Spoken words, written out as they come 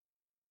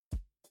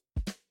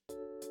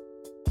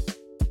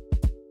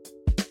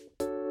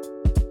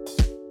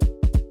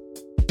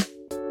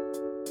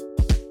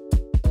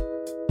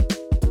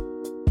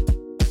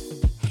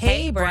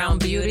Brown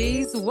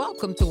Beauties.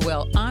 Welcome to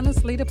Well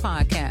Honestly, the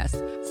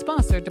podcast,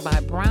 sponsored by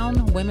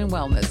Brown Women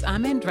Wellness.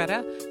 I'm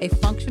Andretta, a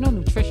functional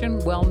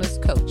nutrition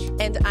wellness coach.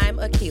 And I'm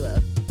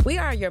Akila. We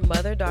are your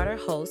mother-daughter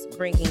hosts,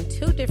 bringing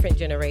two different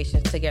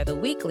generations together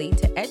weekly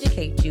to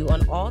educate you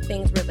on all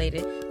things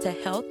related to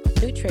health,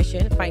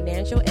 nutrition,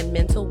 financial, and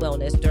mental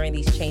wellness during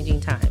these changing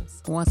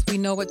times. Once we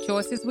know what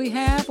choices we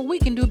have, we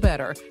can do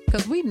better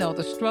because we know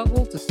the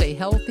struggle to stay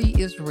healthy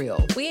is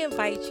real. We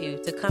invite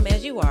you to come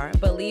as you are,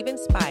 but leave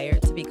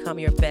inspired to become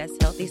your best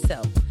healthy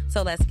self.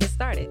 So let's get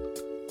started.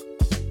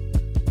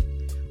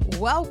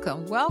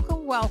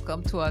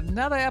 Welcome to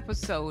another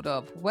episode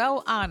of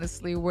Well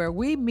Honestly, where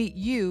we meet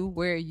you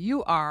where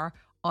you are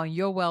on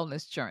your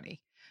wellness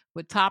journey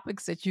with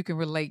topics that you can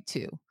relate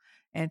to.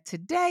 And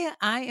today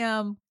I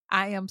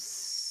am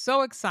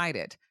so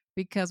excited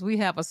because we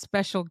have a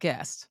special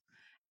guest.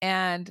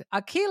 And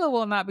Akila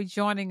will not be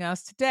joining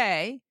us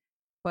today,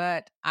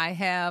 but I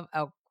have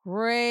a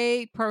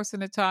great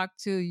person to talk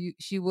to.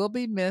 She will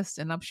be missed,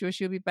 and I'm sure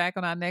she'll be back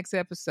on our next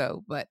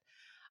episode. But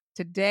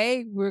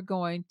today, we're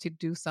going to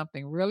do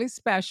something really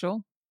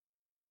special.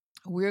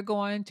 We're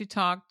going to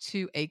talk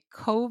to a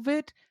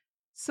COVID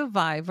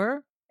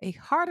survivor, a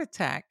heart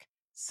attack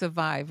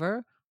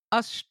survivor,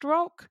 a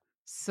stroke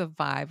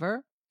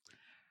survivor.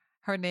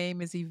 Her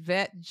name is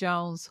Yvette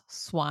Jones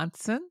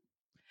Swanson.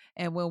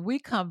 And when we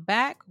come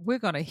back, we're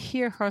going to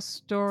hear her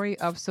story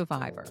of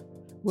survivor.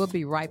 We'll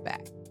be right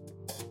back.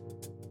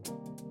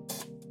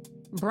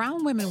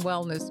 Brown Women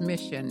Wellness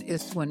mission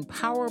is to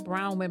empower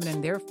brown women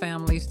and their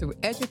families through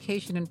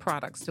education and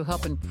products to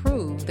help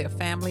improve their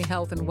family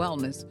health and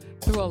wellness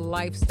through a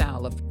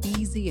lifestyle of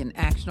easy and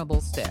actionable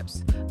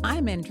steps.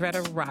 I'm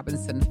Andretta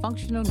Robinson,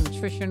 functional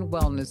nutrition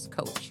wellness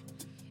coach.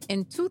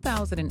 In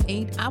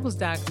 2008, I was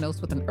diagnosed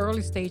with an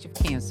early stage of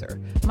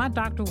cancer. My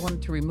doctor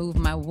wanted to remove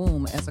my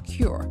womb as a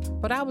cure,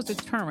 but I was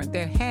determined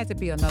there had to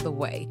be another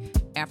way.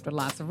 After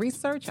lots of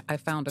research, I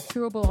found a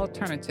curable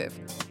alternative,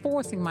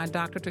 forcing my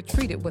doctor to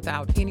treat it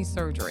without any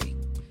surgery.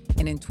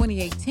 And in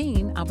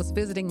 2018, I was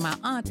visiting my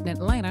aunt in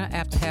Atlanta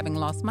after having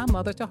lost my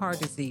mother to heart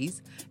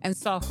disease and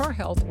saw her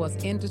health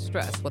was in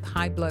distress with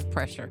high blood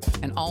pressure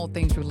and all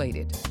things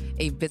related.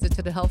 A visit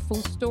to the health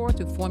food store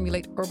to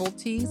formulate herbal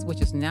teas, which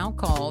is now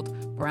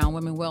called Brown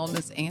Women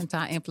Wellness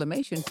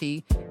Anti-Inflammation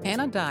Tea, and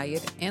a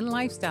diet and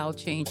lifestyle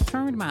change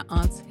turned my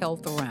aunt's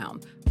health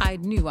around. I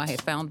knew I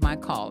had found my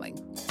calling.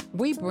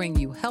 We bring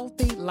you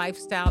healthy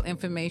lifestyle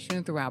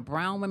information through our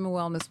Brown Women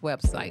Wellness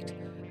website,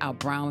 our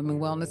Brown Women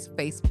Wellness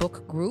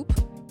Facebook group,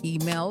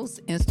 emails,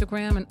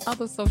 Instagram, and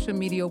other social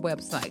media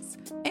websites,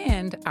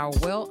 and our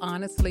Well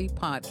Honestly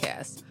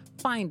podcast.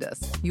 Find us.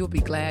 You'll be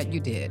glad you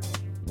did.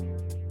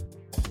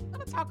 I'm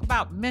going to talk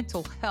about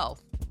mental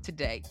health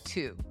today,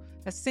 too.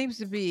 That seems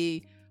to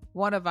be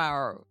one of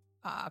our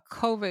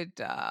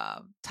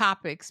COVID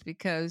topics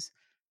because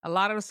a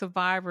lot of the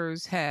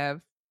survivors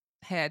have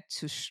had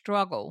to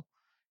struggle,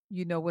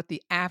 with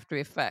the after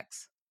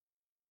effects.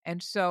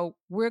 And so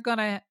we're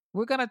gonna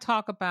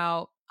talk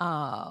about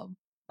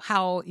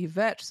how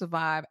Yvette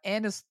survived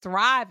and is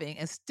thriving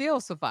and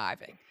still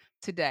surviving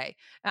today.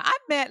 Now,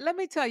 let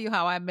me tell you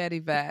how I met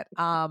Yvette.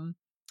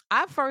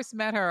 I first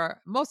met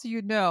her. Most of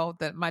you know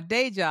that my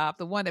day job,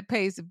 the one that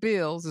pays the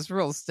bills, is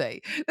real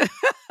estate.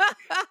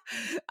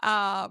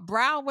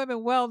 Brown Women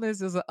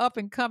Wellness is an up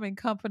and coming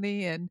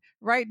company, and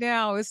right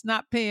now it's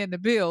not paying the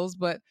bills,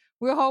 but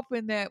we're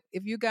hoping that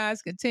if you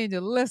guys continue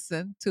to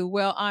listen to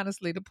Well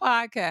Honestly, the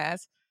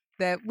podcast,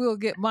 that we'll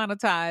get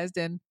monetized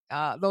and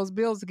those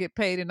bills will get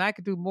paid and I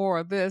could do more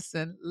of this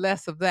and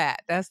less of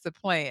that. That's the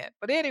plan.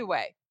 But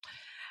anyway,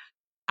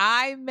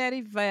 I met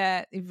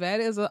Yvette. Yvette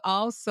is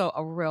also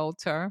a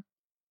realtor,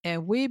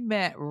 and we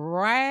met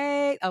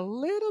right a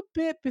little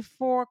bit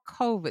before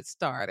COVID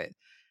started.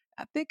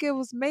 I think it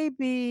was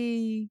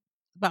maybe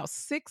about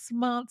 6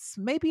 months,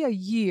 maybe a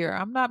year.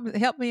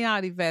 Help me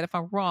out, Yvette, if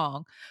I'm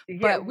wrong. Yeah,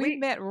 But we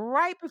met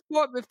right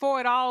before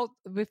it all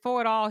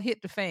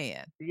hit the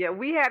fan.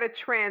 we had a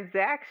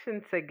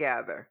transaction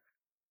together.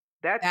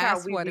 That's how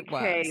That's we what it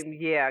was.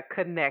 became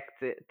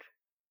connected.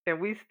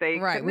 And we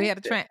stayed Right.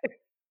 connected.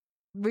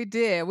 We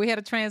did. We had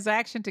a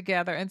transaction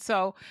together. And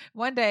so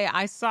one day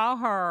I saw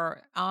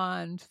her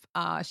on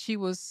she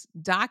was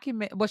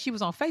she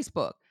was on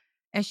Facebook,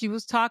 and she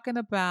was talking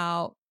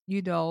about,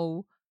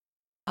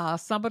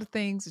 some of the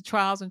things, the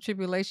trials and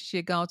tribulations she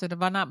had gone through.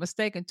 If I'm not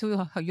mistaken, too,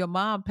 her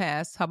mom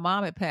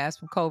had passed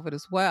from COVID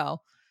as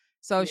well.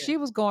 So Yeah. she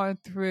was going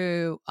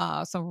through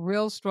some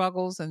real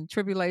struggles and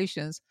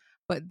tribulations.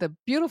 But the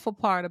beautiful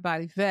part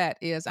about Yvette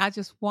is I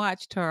just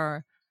watched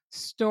her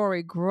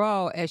story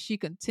grow as she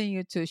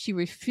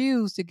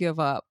refused to give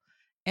up.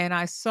 And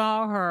I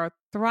saw her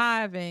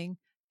thriving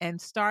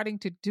and starting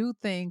to do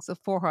things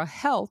for her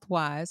health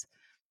wise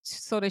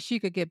so that she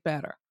could get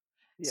better.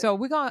 Yeah. So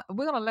we're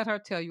gonna let her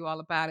tell you all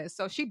about it.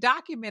 So she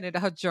documented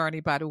her journey,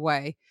 by the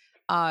way.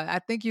 I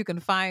think you can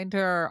find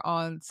her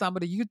on some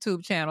of the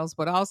YouTube channels,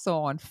 but also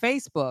on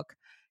Facebook.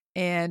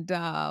 And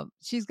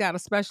she's got a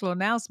special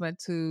announcement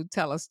to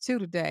tell us too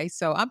today.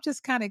 So I'm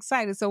just kind of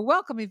excited. So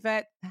welcome,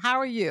 Yvette. How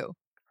are you?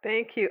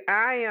 Thank you.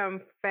 I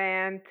am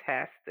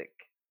fantastic.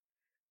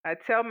 I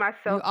tell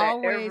You myself that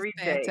always every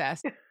day.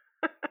 fantastic.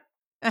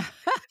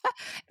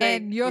 Thank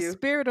And your you.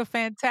 spirit of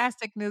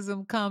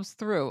fantasticnism comes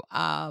through.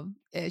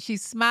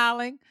 She's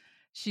smiling.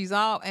 She's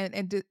all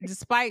and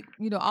despite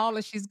all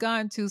that she's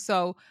gone to.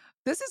 So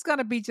this is going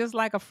to be just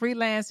like a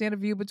freelance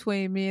interview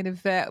between me and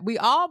Yvette. We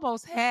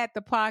almost had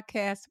the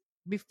podcast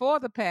before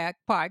the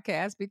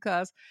podcast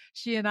because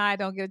she and I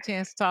don't get a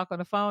chance to talk on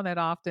the phone that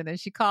often. And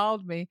she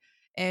called me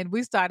and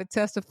we started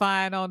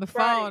testifying on the Right.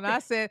 phone. I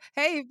said,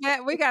 "Hey,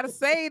 Yvette, we got to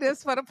say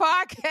this for the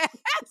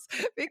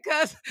podcast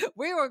because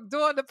we were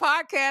doing the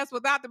podcast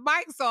without the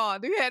mics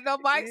on. We had no You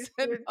mics,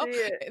 sure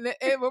did. and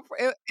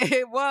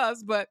it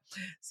was. But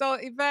so,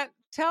 Yvette,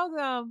 tell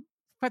them,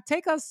 but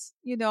take us.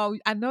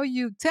 I know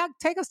you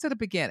take us to the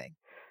beginning,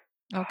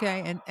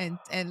 okay?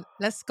 And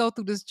let's go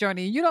through this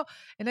journey.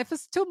 And if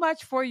it's too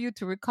much for you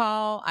to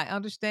recall, I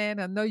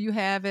understand. I know you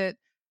have it,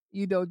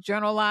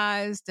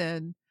 journalized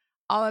and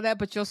all of that,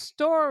 but your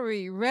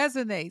story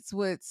resonates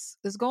with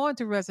is going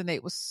to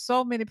resonate with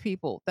so many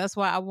people. That's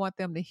why I want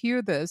them to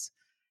hear this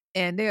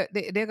and they're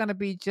going to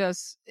be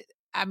just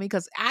I mean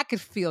because I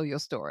could feel your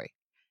story,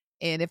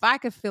 and if I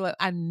could feel it,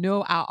 I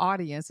know our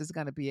audience is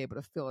going to be able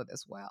to feel it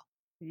as well.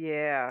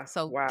 Yeah.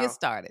 So get Wow.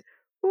 started.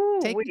 Ooh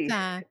Take your wee.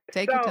 time.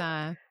 Take your So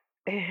time.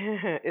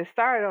 it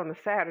started on a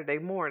Saturday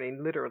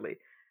morning, literally.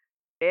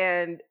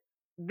 And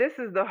this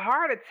is the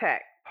heart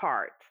attack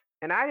part.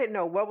 And I didn't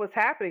know what was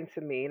happening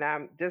to me. And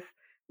I'm just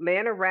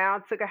laying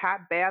around, took a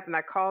hot bath, and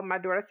I called my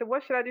daughter. I said,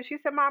 "What should I do?" She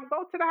said, "Mom,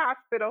 go to the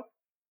hospital."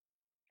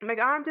 I'm like,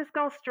 "I'm just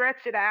going to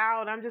stretch it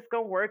out. I'm just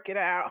going to work it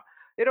out.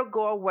 It'll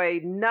go away."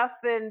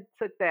 Nothing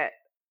took that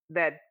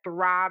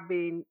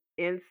throbbing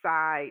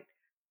inside,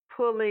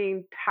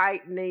 pulling,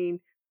 tightening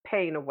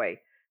pain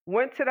away.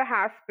 Went to the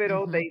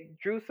hospital. Hmm. They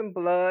drew some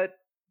blood,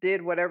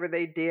 did whatever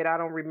they did. I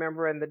don't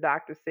remember. And the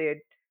doctor said,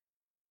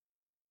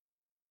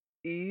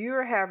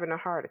 "You're having a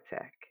heart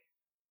attack."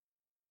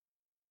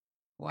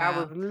 I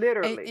was Wow.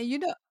 and, literally and you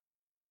know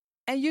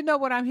and you know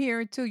what I'm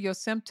hearing too, your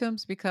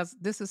symptoms, because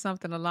this is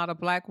something a lot of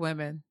Black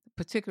women,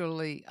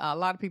 particularly a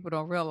lot of people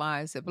don't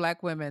realize that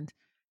Black women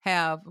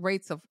have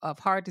rates of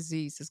heart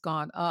disease has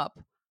gone up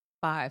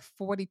by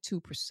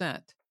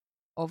 42%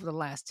 over the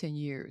last 10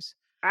 years.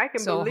 I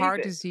can So believe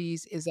it.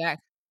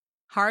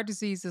 heart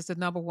disease is the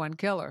number one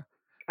killer.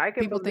 I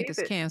can People think believe it's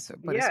it. cancer,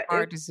 but it's Yeah,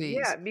 heart yeah,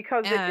 disease.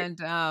 because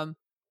And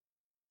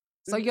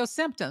so mhm. your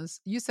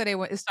symptoms, you said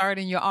it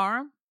started in your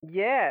arm,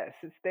 Yes,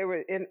 they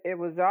were in. It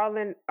was all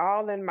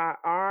in my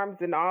arms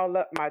and all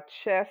up my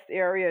chest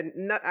area.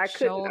 No, I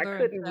shoulder, and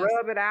couldn't chest.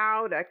 rub it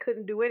out. I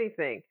couldn't do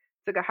anything.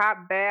 Took a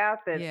hot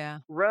bath and Yeah.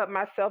 rubbed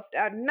myself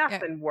down. Yeah.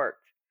 Nothing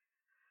worked.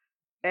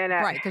 And I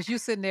Right, because you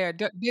sitting there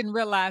didn't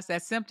realize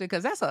that symptom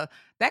because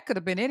that could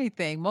have been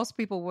anything. Most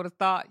people would have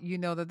thought,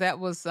 that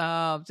was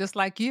just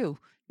like you.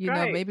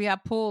 right. Maybe I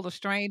pulled or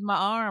strained my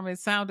arm. It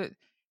sounded,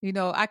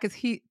 I could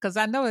heat because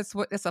I know it's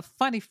a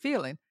funny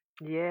feeling.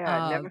 Yeah, I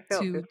never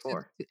felt To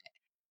before.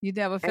 you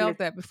never And felt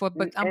that before,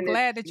 but I'm and it's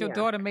glad that your yeah.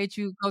 daughter made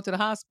you go to the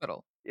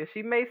hospital. Yeah,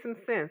 she made some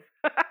sense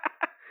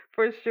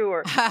for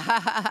sure.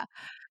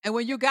 And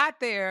when you got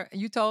there,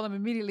 you told them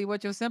immediately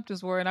what your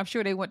symptoms were, and I'm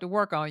sure they went to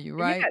work on you,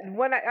 right? Yeah,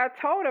 when I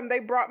told them, they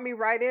brought me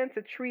right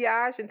into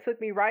triage and took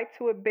me right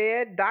to a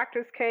bed.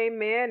 Doctors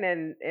came in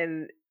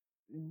and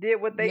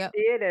did what they Yep.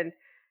 did, and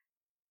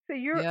so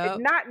you're Yep.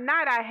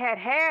 not I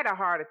had a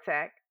heart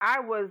attack. I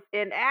was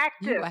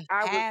You inactive. were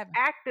I was having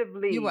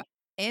you were actively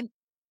in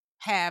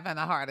having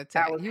a heart I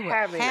attack. was You were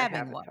having a having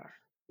heart one. attack.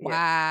 Yes,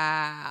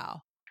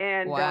 Wow.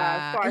 and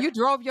Wow. so And you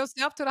drove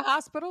yourself to the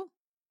hospital?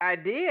 I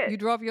did. You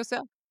drove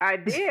yourself? I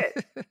did.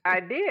 I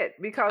did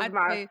because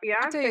my I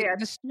tell you, fiance.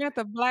 the strength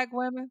of Black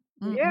women.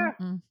 Yeah,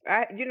 Mm-mm-mm.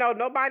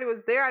 nobody was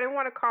there. I didn't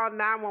want to call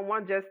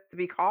 911 just to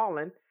be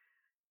calling.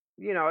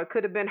 It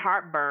could have been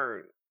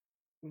heartburn.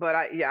 But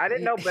I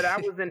didn't know, but I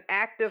was an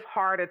active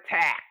heart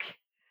attack.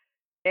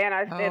 And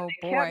Oh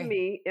they kept boy.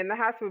 me in the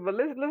hospital. But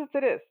listen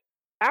to this.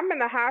 I'm in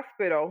the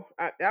hospital.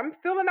 I'm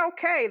feeling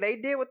okay. They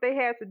did what they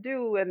had to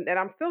do, and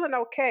I'm feeling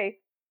okay.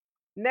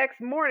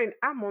 Next morning,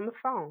 I'm on the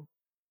phone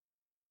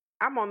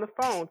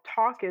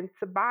talking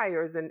to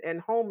buyers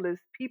and homeless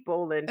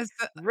people and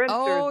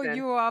renters and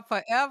You are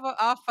forever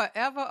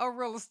a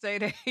real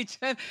estate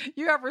agent.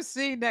 You ever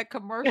seen that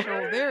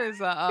commercial? There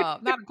is a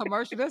not a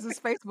commercial. There's this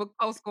Facebook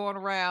post going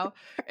around,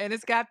 and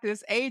it's got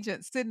this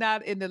agent sitting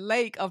out in the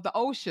lake of the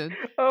ocean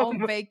oh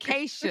my,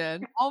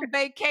 on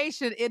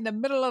vacation in the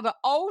middle of the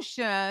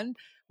ocean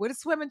with his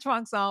swimming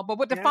trunks on, but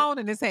with the yeah, phone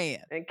in his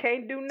hand, and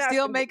can't do still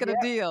nothing. But making a yep,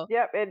 deal.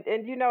 yep, and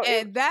it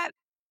And that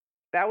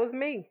was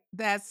me.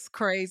 that's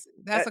crazy.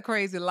 Uh, That's a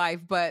crazy life.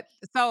 But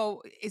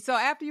so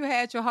after you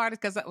had your heart,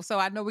 because so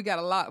I know we got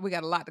a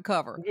lot to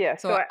cover. Yeah,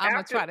 So I'm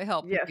gonna try to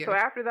help you so here.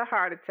 after the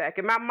heart attack,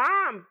 and my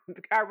mom,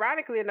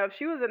 ironically enough,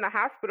 she was in the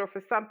hospital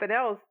for something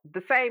else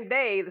the same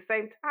day, the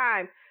same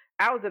time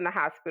I was in the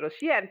hospital.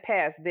 She hadn't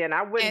passed then.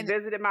 I went and And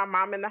visited my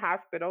mom in the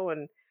hospital,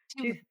 and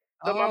she was she's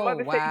so my oh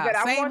mother said, wow, "But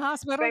I same want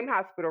hospital. same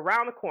hospital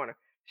around the corner."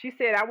 She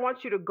said, I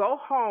want you to go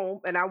home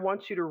and I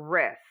want you to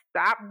rest.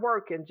 Stop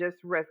working, just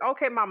rest.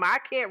 Okay, mama, I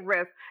can't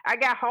rest. I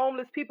got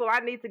homeless people I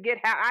need to get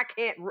help. I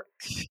can't.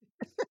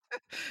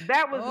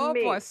 That was Oh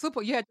boy, me.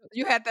 super! You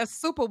had that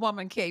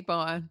Superwoman cape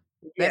on.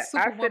 That Yeah,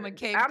 I said, Superwoman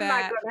cape. I'm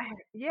not That gonna.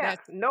 Yeah,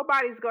 that's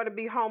nobody's gonna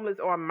be homeless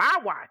on my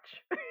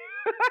watch.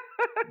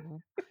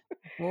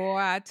 Boy,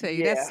 I tell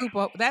you, Yeah,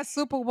 that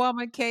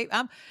Superwoman cape.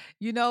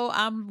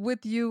 I'm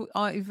with you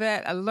on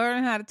Yvette.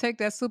 Learning how to take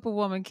that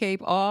Superwoman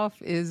cape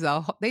off is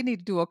they need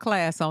to do a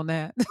class on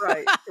that.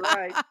 right,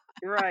 right,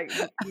 right.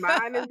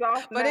 Mine is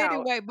off But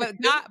now. anyway,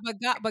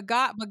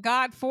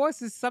 God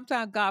forces.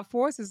 Sometimes God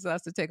forces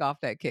us to take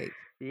off that cape.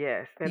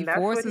 Yes, He and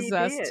that's what forces he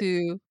us did.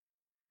 to.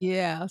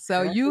 Yeah.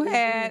 So That's you what he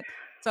did. had.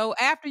 So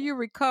after you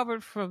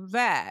recovered from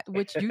that,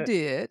 which you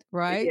did,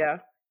 right? Yeah,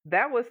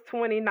 that was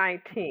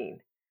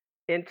 2019.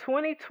 In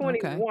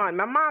Okay. 2021,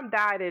 my mom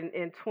died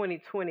in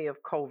 2020 of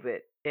COVID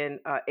in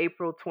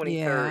April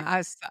Yeah, 23rd.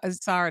 I'm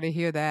sorry to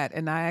hear that,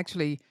 and I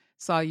actually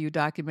saw you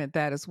document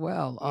that as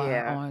well,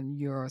 Yeah, on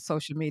your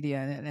social media,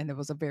 and it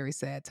was a very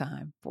sad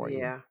time for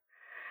you. yeah.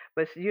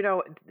 But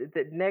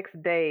the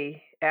next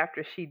day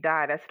after she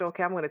died, I said,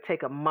 okay, I'm going to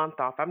take a month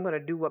off. I'm going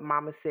to do what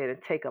mama said and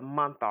take a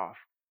month off.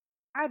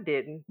 I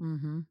didn't.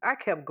 Mhm. I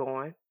kept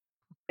going.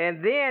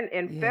 And then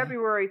in Yeah.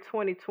 February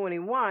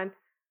 2021,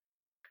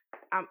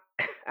 I'm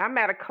I'm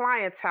at a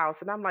client's house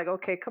and I'm like,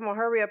 okay, come on,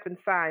 hurry up and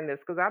sign this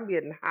because I'm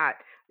getting hot.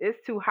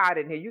 It's too hot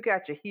in here. You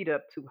got your heat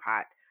up too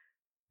hot.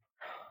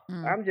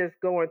 Mm. I'm just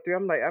going through.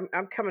 I'm like,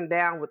 I'm coming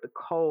down with the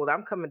cold.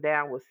 I'm coming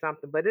down with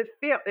something, but it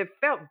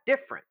felt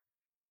different.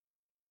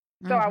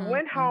 So I Mhm.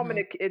 went home and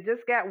Mhm. it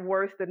just got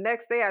worse. The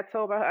next day I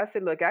told her, I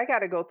said, look, I got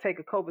to go take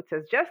a COVID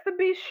test just to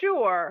be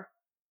sure.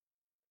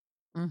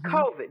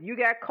 Mhm. COVID, you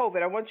got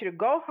COVID. I want you to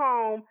go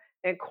home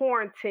and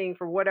quarantine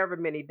for whatever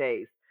many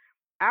days.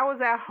 I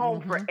was at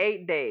home for Mhm.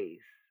 8 days,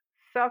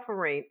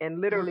 suffering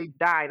and literally Mm.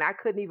 dying. I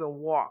couldn't even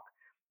walk.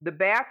 The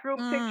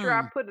bathroom picture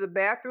I Mm. put in the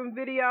bathroom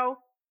video,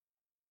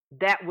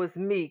 that was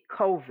me,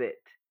 COVID,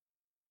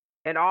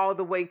 and all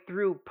the way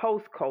through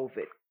post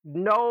COVID.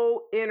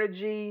 No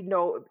energy,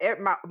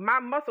 my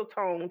muscle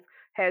tones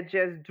had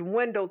just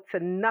dwindled to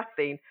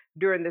nothing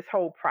during this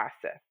whole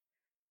process.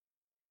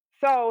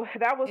 So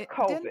that was It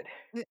didn't COVID.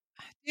 di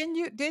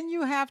didn't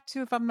you have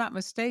to, if I'm not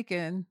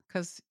mistaken,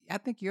 because I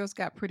think yours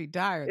got pretty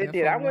dire It there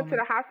did. for a I went to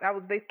the moment.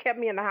 hospital. They kept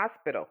me in the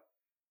hospital,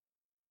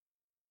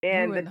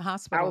 You were and in the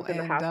I hospital, was in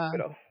the and,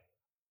 hospital.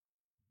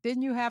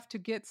 didn't you have to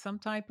get some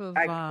type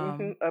of,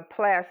 A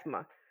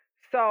plasma.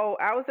 So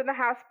I was in the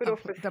hospital of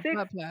for the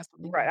six. blood plasma?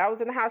 Right, Yeah. I was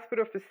in the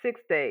hospital for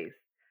 6 days,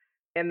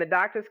 and the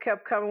doctors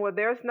kept coming. Well,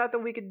 there's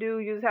nothing we could do.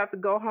 You just have to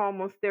go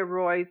home on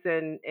steroids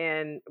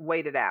and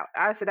wait it out.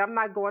 I said, I'm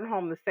not going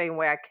home the same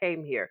way I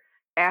came here.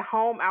 At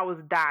home, I was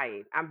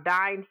dying. I'm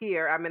dying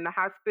here. I'm in the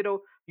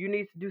hospital. You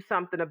need to do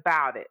something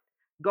about it.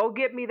 Go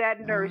get me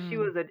that nurse. She Mm.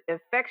 was an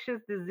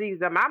infectious disease.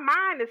 And my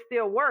mind is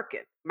still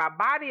working. My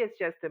body is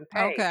just in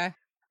pain. Okay.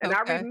 And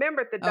I Okay.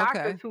 remembered the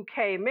doctors Okay. who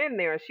came in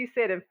there, and she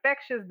said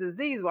infectious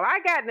disease. Well, I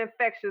got an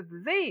infectious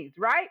disease,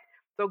 right?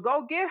 So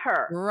go get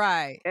her.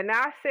 Right. And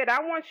I said,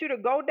 I want you to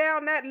go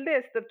down that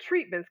list of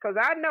treatments because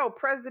I know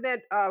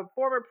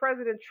former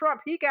President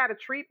Trump, he got a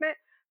treatment.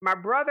 My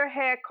brother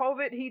had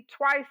COVID. He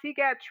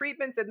got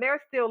treatments, and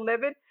they're still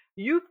living.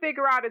 You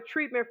figure out a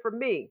treatment for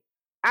me.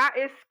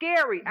 It's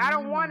scary. I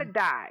don't want to Mm.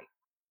 die.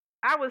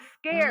 I was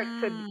scared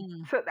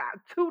Mm.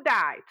 to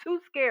die, too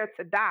scared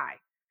to die.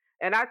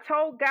 And I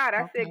told God,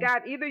 I said, Okay.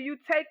 God, either you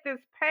take this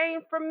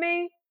pain from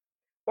me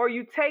or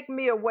you take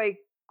me away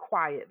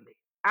quietly.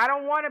 I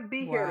don't want to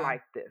be here Wow.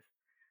 like this.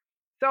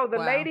 So the Wow.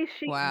 lady,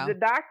 the Wow.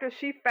 doctor,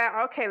 she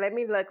found, okay, let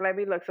me look.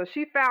 So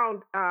she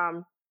found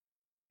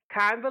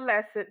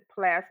convalescent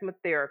plasma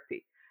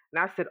therapy. And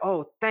I said,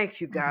 oh,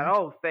 thank you, God. Mhm.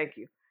 Oh, thank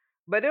you.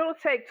 But it'll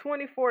take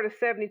 24 to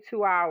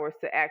 72 hours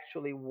to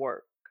actually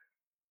work.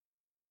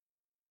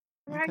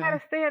 I got Okay.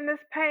 to stay in this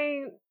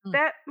pain Mm.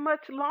 that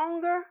much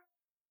longer?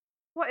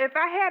 Well, if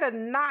I had a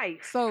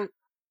knife, So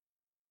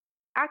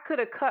I could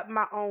have cut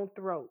my own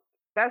throat.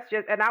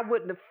 And I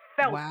wouldn't have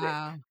felt it.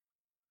 wow.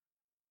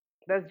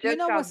 That's You just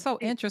know what's how so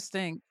deep.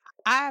 interesting?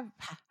 I've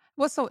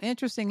What's so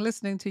interesting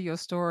listening to your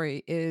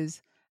story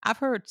is I've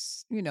heard,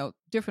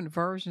 different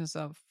versions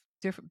of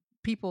different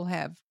people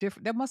have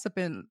different there must have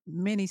been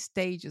many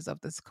stages of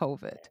this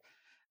COVID.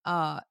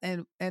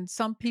 And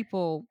some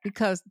people,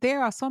 because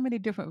there are so many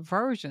different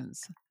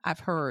versions I've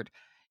heard.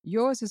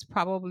 Yours is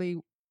probably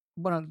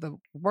one of the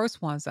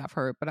worst ones I've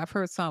heard, but I've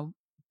heard some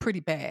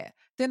pretty bad.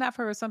 Then I've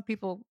heard some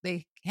people,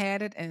 they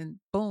had it and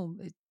boom,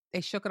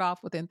 they shook it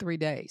off within 3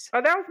 days,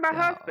 Oh, that was my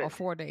or husband.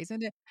 4 days,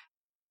 and then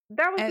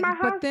That was my and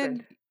but husband.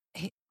 then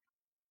he,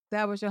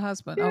 that was your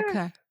husband. Yes.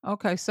 Okay,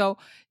 okay. So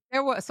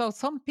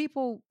some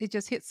people, it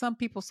just hit some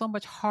people so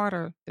much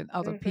harder than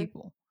other Hmm.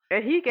 people,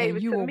 And he gave and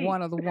it you to were me.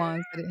 one of the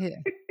ones that it hit.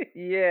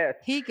 Yes.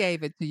 He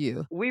gave it to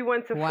you. We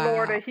went to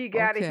Florida. Wow. He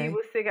got it. He Okay.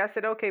 was sick. I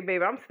said, okay,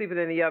 babe, I'm sleeping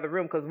in the other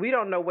room because we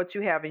don't know what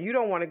you have and you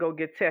don't want to go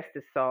get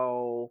tested.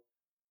 So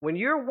when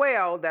you're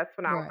well, that's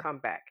when I'll Right. come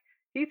back.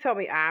 He told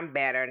me I'm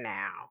better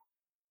now.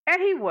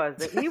 And he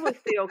wasn't. He was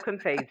still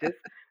contagious.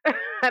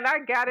 And I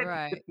got it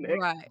the Right,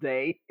 next right,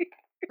 day.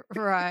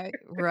 right,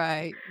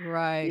 right,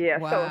 right. Yeah,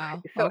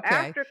 Wow. so Okay.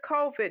 after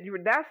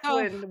COVID, that's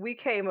So, when we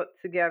came up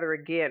together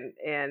again,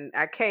 and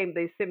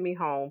they sent me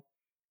home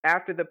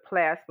after the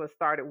plasma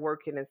started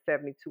working in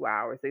 72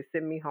 hours. They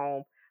sent me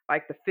home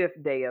like the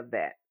fifth day of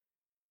that.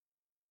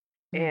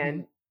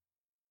 hmm And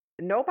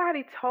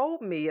nobody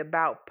told me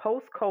about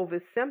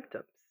post-COVID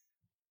symptoms.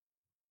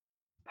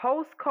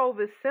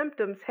 Post-COVID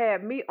symptoms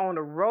had me on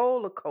a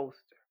roller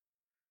coaster.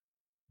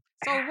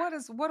 so what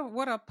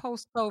are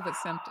post-COVID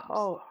symptoms?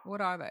 Oh,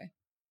 What are they?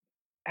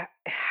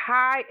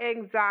 high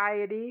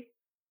anxiety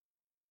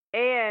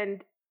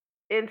and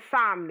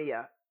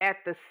insomnia at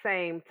the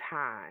same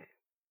time.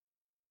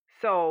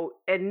 So,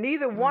 and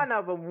neither Mm, one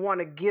of them want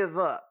to give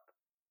up.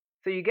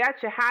 So you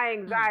got your high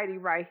mm. anxiety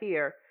right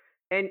here,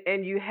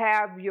 and you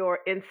have your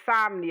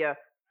insomnia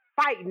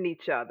fighting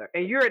each other,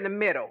 and you're in the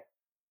middle.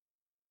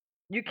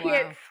 You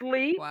can't Wow.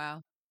 sleep.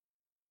 Wow.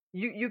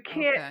 You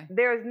can't. Okay.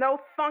 There's no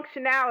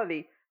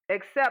functionality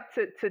except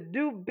to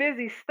do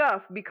busy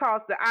stuff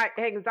because the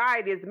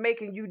anxiety is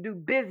making you do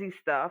busy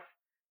stuff.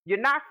 You're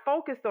not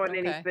focused on Okay.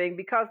 anything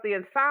because the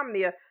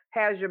insomnia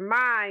has your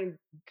mind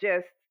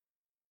just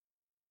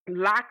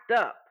locked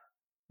up.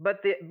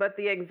 But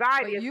the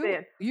anxiety But is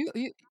saying, you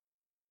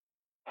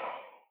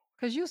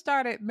because you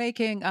started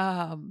making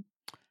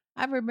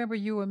I remember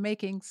you were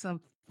making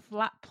some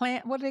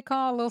plant, what do they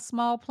call little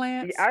small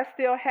yeah, plants? I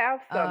still have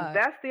some. Uh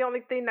That's the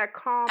only thing that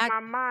calmed I my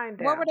mind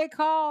what were down. they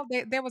called?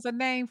 There was a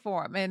name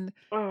for them, and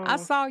I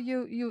Oh, saw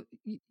you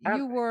I,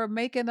 you were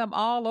making them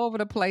all over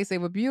the place. They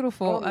were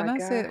oh beautiful, my and I God.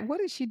 said,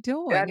 "What is she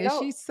I doing? Is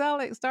know. she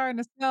starting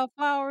to sell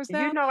flowers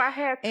You now?" know, I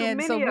had too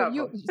And so many what of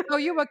you them.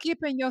 you were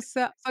keeping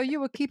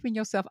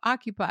yourself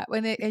occupied,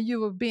 and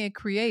you were being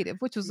creative,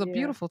 which was a Yeah.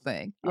 beautiful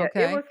thing. Yeah.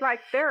 It Okay. was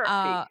like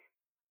therapy. Uh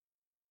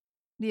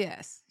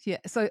Yes, yeah.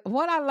 So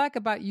what I like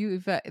about you,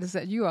 Yvette, is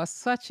that you are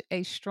such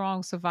a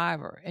strong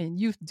survivor, and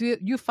you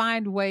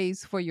find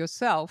ways for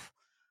yourself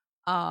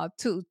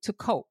to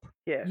cope.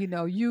 Yes. You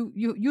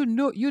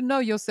know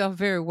yourself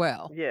very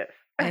well, Yes.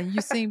 and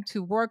you seem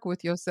to work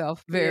with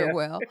yourself very Yeah.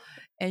 well,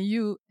 and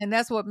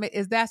that's what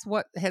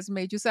has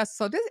made you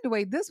successful. So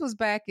anyway, this was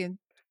back in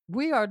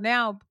we are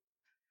now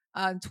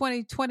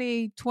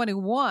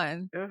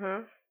 2021.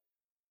 Uh-huh.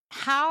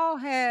 How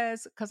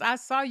has because I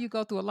saw you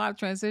go through a lot of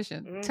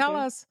transition. Tell Mm-hmm.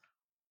 us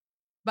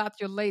about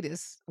your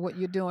latest, what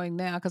you're doing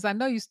now, because I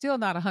know you're still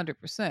not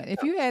 100%.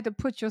 If you had to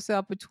put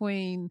yourself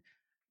between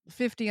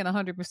 50 and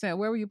 100%,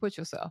 where would you put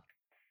yourself?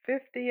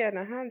 50 and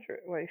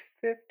 100. Wait,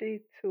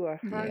 50 to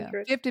Yeah,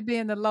 100. 50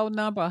 being the low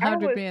number, I 100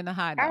 would being the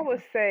high I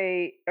would number.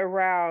 say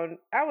around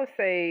I would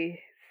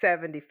say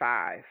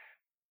 75.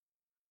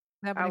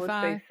 I would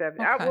say 75?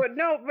 70. I Okay. would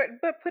no,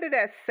 but put it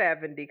at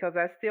 70 because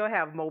I still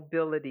have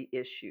mobility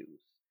issues.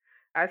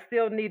 I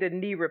still need a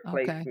knee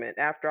Okay. replacement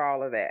after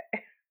all of that.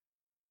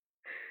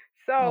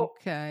 So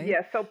Okay.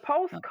 yeah, so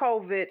post Uh,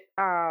 COVID,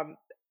 I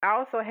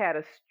also had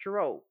a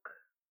stroke,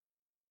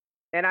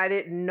 and I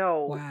didn't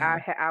know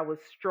wow. I was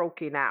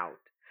stroking out.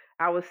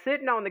 I was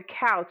sitting on the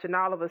couch, and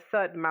all of a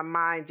sudden, my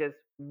mind just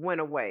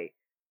went away,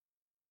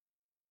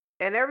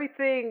 and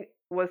everything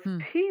was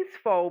Hmm.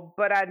 peaceful.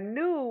 But I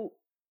knew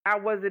I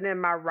wasn't in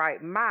my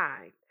right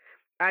mind.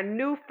 I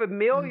knew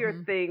familiar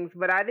Mm-hmm. things,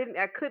 but I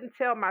couldn't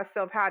tell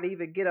myself how to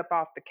even get up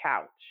off the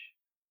couch.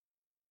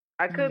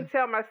 I Mm. couldn't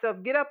tell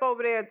myself get up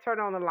over there and turn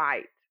on the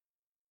light.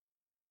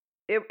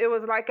 It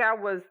was like I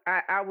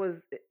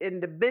was in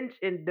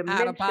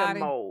Out of dementia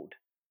body? mode.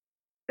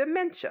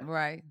 Dementia.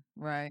 Right.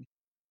 Right.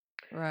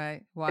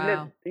 Right. And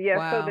Wow.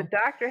 so the Wow.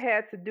 doctor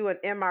had to do an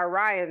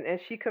MRI,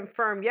 and she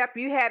confirmed, "Yep,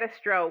 you had a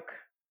stroke."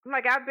 I'm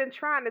like, "I've been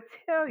trying to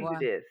tell you Wow.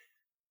 this,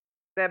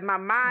 that my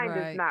mind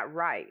is Right. not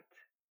right."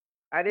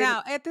 I didn't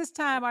Now, at this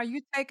time, are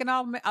you taking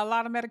a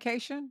lot of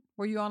medication?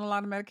 Were you on a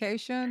lot of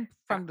medication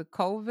I, from the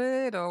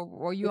COVID, or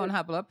were you on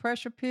high blood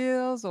pressure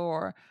pills,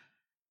 or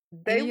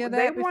any of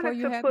they that before wanted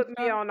you to had the put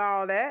me stroke? on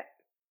all that,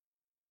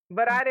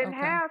 but I didn't Okay,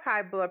 have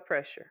high blood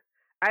pressure.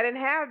 I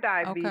didn't have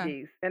okay,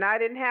 diabetes, and I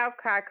didn't have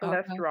high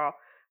okay, cholesterol.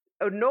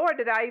 Nor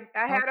did I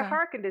had a okay.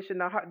 heart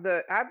condition.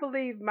 I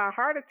believe my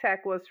heart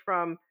attack was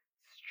from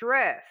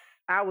stress.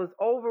 I was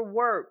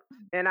overworked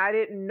and I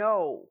didn't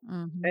know.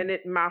 Mhm, And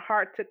my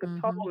heart took a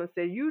mhm. toll and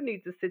said, "You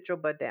need to sit your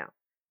butt down."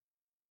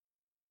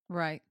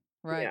 Right,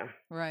 right, Yeah.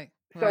 right,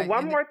 So right,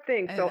 one more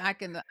thing. and So I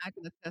can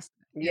attest.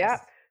 yeah. Yes.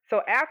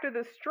 So after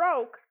the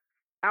stroke,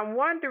 I'm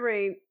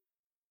wondering,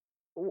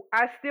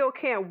 I still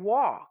can't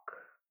walk.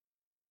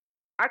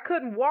 I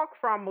couldn't walk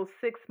for almost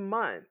 6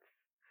 months.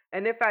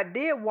 And if I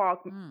did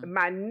walk, Mm,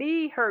 my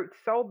knee hurt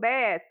so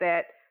bad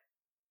that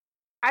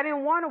I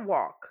didn't want to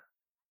walk.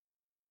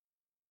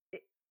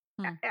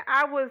 hmm,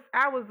 I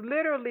was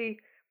literally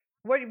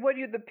what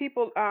you the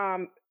people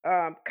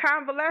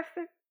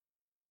convalescing.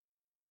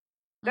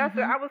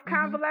 mhm, I was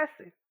mhm,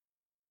 convalescing.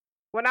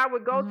 When I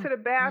would go to mhm, the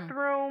mm.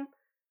 bathroom,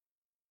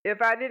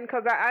 if I didn't,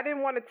 because I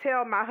didn't want to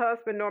tell my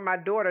husband nor my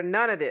daughter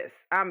none of this.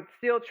 I'm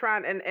still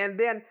trying, and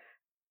then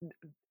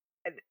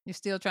You're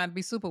still trying to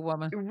be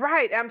Superwoman.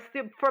 Right. I'm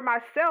still for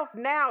myself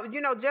now,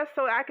 just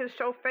so I can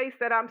show face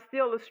that I'm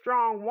still a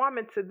strong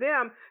woman to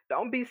them.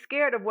 Don't be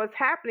scared of what's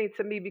happening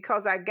to me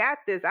because I got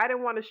this. I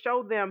didn't want to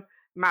show them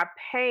my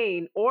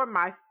pain or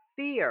my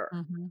fear.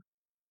 Mhm.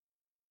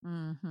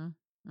 Mhm.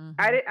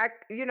 I Mhm. did I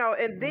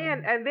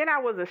Mhm. and then I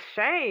was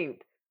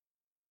ashamed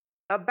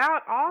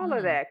about all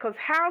of Mm. that cuz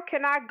how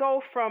can I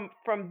go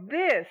from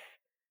this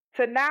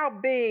to now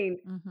being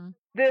Mhm.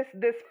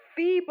 this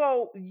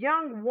feeble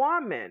young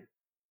woman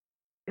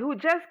who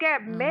just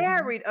got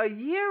Mhm. married a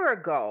year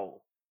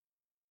ago?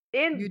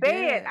 In You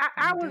bed, did. I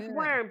You was did.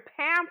 wearing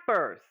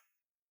Pampers,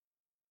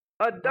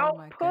 Oh adult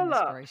my goodness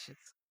pull-ups.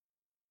 gracious.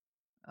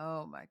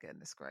 Oh my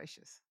goodness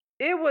gracious.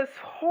 It was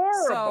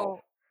horrible.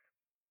 So,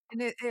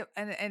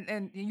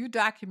 and you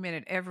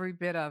documented every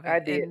bit of I it,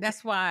 did. and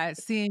that's why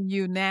seeing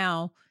you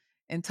now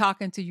and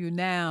talking to you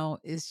now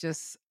is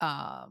just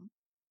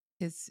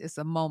it's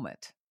a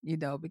moment,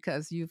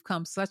 because you've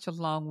come such a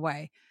long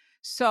way.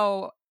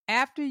 So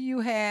after you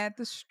had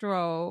the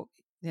stroke,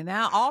 and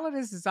now all of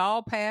this is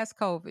all past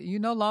COVID. You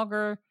no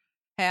longer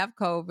have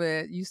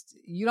COVID.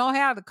 You don't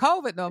have the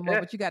COVID no more,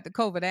 but you got the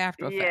COVID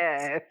after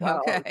effects. Yes.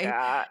 Oh Okay.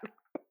 God.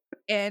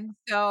 And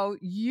so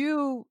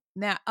you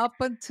now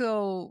up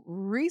until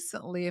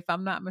recently, if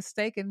I'm not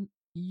mistaken,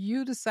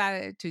 you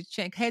decided to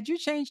change. Had you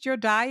changed your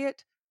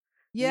diet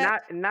yet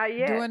Not yet.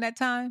 during that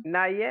time?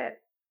 Not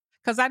yet.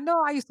 Because I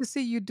know I used to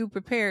see you do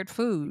prepared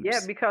Yeah, foods,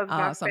 because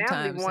my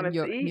family sometimes in wanted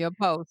to eat. your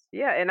posts.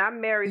 Yeah, and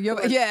I'm married to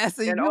Your yeah,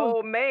 so an you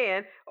old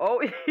man.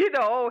 Oh,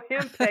 old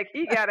Hempec.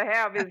 He got to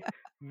have his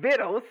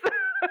vittles.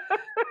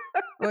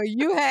 well,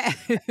 you had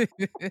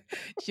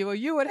sure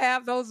you would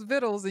have those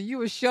vittles and you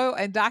would show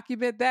and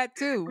document that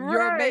too.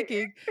 You're Right.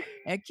 making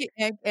and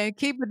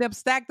keeping them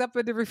stacked up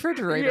in the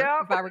refrigerator, Yep.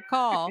 if I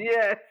recall.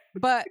 Yes.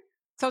 But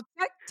so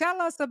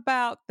tell us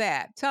about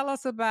that. Tell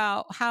us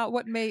about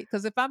what made,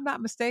 because if I'm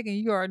not mistaken,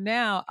 you are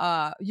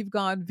now you've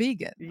gone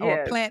vegan or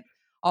Yes. plant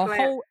a Plant.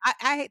 whole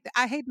I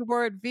hate the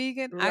word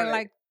vegan. I Right.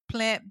 like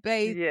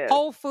plant-based, Yes.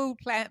 whole food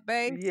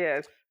plant-based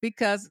Yes.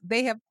 because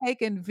they have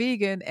taken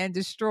vegan and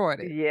destroyed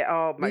it Yeah.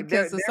 Oh my.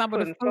 because of They're some of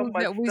the putting so foods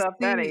much that we stuff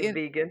that see ain't in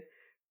vegan.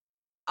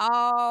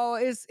 oh,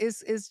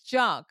 it's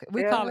junk.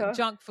 We call it Uh-huh.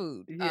 junk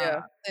food.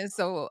 Yeah. And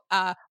so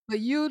but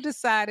you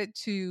decided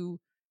to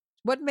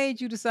what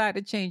made you decide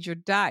to change your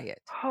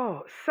diet?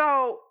 Oh,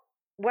 so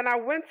when I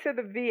went to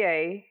the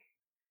VA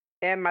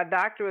and my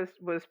doctor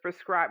was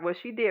prescribed, well,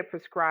 she did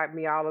prescribe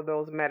me all of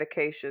those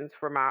medications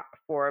for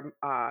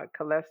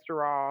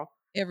cholesterol,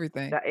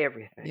 Everything.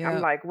 everything. I'm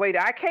Yep. like, wait,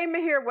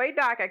 wait,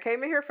 doc, I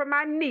came in here for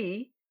my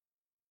knee.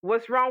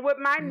 What's wrong with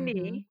my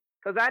Mhm. knee?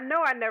 Because I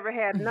know I never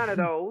had none of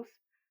those.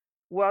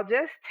 Well,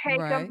 just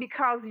take them Right.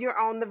 because you're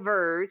on the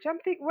verge. I'm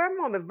thinking, well,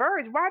 I'm on the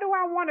verge. Why do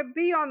I want to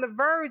be on the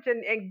verge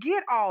and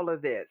get all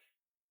of this?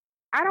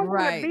 I don't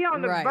want to Right, be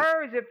on the right,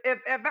 verge. If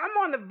I'm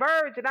on the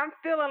verge and I'm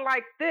feeling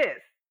like this,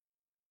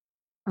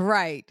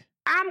 right,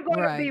 I'm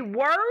going to be right,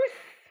 worse.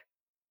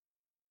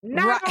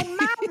 Not right. on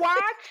my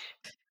watch.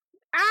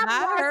 I'm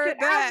I watching. heard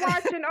I'm that.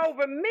 watching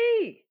over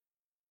me.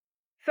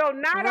 So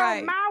not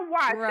on Right, my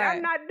watch.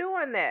 I'm right. not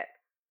doing that.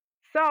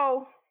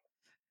 So,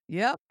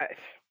 Yep, uh,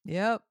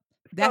 yep.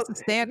 so That's the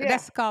standard. yeah,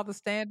 That's called the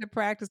standard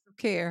practice of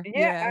care.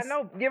 yeah. I Yes.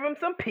 know. Give them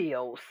some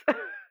pills.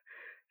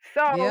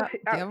 So Yep.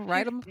 Give 'em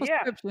write she's 'em a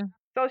yeah. prescription.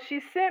 So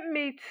she sent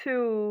me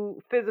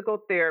to physical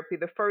therapy.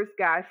 The first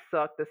guy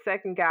sucked. The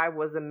second guy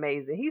was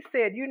amazing. He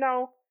said,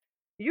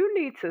 you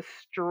need to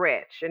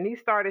stretch. And he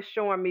started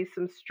showing me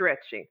some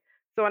stretching.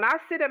 So when I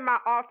sit in my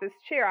office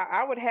chair,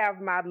 I would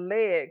have my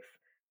legs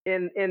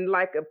in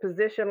like a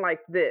position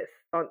like this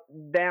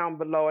down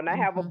below. And I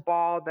have a Mhm,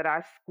 ball that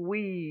I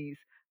squeeze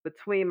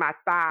between my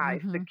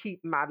thighs to mhm, keep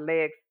my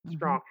legs mhm,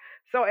 strong.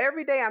 So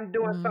every day I'm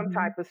doing some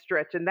type mhm, of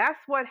stretch. And that's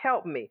what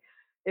helped me.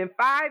 In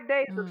 5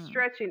 days of mm,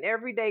 stretching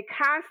every day,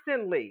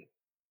 constantly,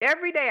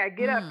 every day I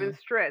get up and mm,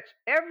 stretch.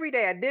 Every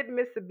day I didn't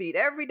miss a beat.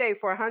 Every day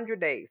for 100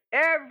 days.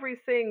 Every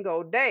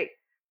single day.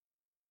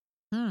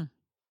 mm,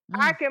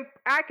 I mm. can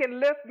I can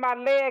lift my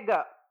leg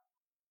up.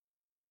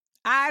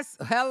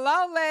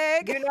 Hello,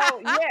 leg.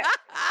 Yes.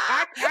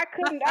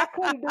 I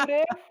couldn't do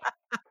this.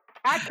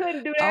 I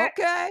couldn't do that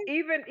Okay,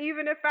 even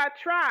if I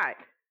tried.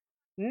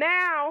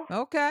 Now,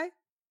 okay.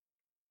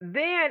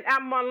 then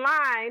I'm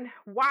online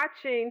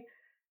watching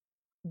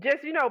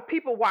just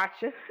people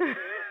watching.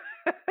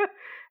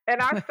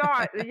 And I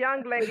saw a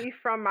young lady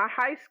from my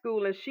high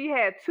school and she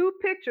had two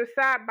pictures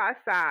side by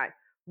side.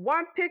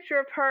 One picture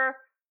of her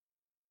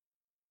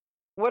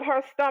with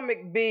her stomach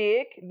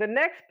big. The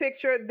next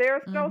picture,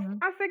 there's no.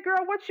 Mhm, I said,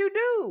 "Girl, what you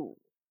do?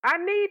 I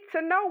need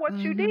to know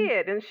what you mhm,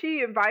 did." And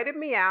she invited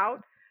me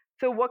out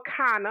to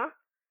Wakana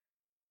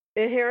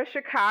in here in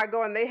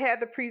Chicago, and they had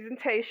the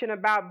presentation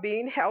about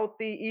being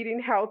healthy, eating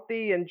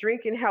healthy, and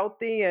drinking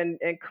healthy, and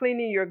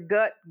cleaning your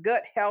gut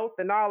health,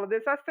 and all of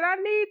this. I said, "I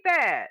need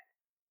that."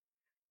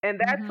 And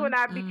that's when mhm,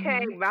 I mhm.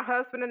 became. My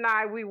husband and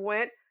I, we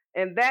went,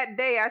 and that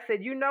day I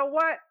said, "You know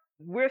what?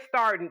 We're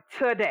starting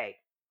today."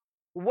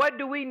 What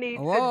do we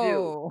need to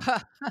do? Whoa.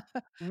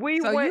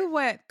 We So went you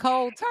went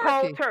cold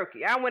cold turkey.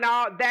 turkey. I went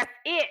all, that's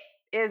it.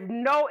 Is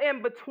no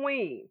in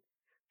between.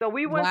 So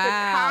we went to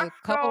Wow,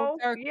 cold Costco.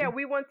 Yeah, turkey.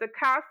 we went to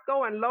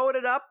Costco and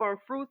loaded up on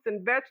fruits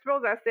and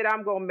vegetables. I said,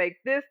 I'm going to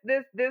make this,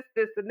 and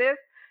this.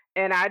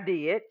 And I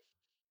did.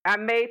 I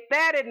made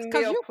that in Cause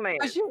meal you, plans.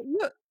 cause you,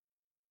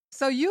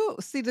 so you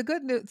see the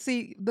good news.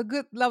 See the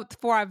good love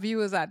for our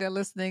viewers out there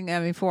listening. I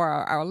mean, for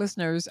our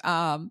listeners.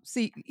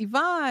 See,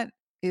 Yvonne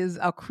is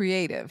a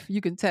creative.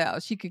 You can tell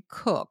she could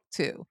cook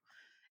too.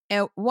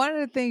 And one of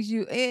the things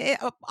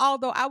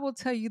although I will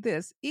tell you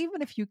this,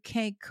 even if you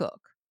can't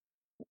cook,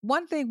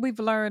 one thing we've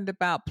learned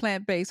about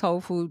plant-based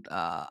whole food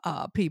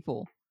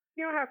people,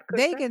 You don't have to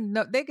cook they that. can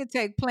they can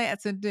take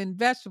plants and then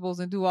vegetables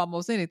and do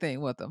almost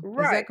anything with them.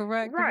 Is that Right,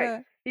 correct, right.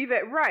 Yvette?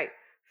 Even right.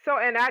 So,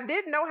 and I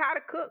didn't know how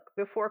to cook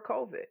before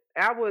COVID.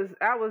 I was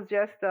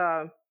just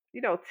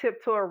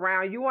tiptoe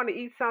around. You want to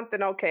eat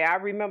something? Okay, I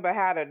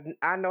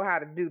know how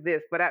to do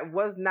this, but that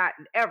was not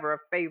ever a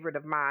favorite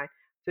of mine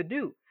to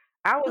do.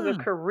 I was a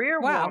Hmm.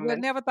 career Wow, we woman.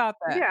 never thought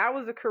that. Yeah, I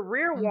was a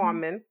career Hmm.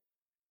 woman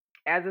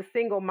as a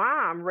single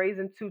mom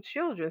raising two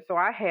children, so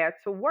I had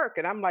to work.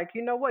 And I'm like,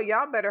 you know what?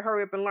 Y'all better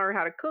hurry up and learn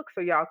how to cook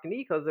so y'all can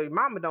eat, because your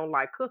mama don't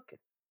like cooking.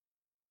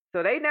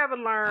 So they never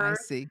I learned,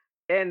 see.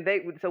 and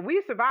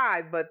we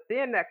survived. But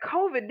then that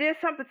COVID did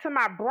something to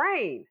my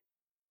brain,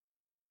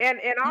 and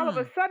all of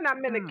a Mm, sudden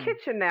I'm in the mm,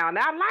 kitchen now, and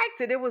I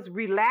liked it. It was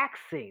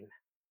relaxing.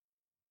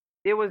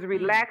 It was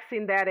mm.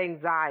 relaxing that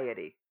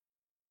anxiety.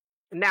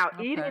 Now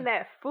eating Okay.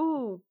 that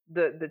food,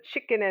 the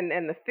chicken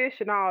and the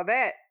fish and all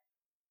that,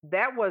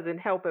 that wasn't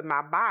helping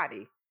my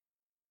body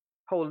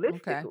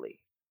Okay. holistically.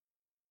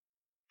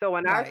 So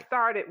Right.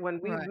 when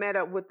we Right. met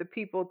up with the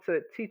people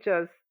to teach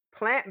us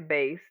plant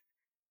based,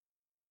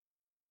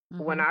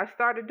 when Hmm. I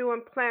started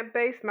doing plant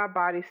based, my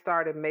body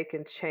started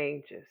making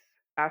changes.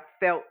 I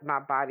felt my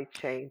body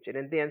changing.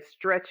 And then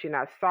stretching,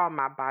 I saw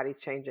my body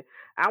changing.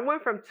 I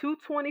went from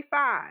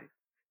 225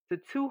 to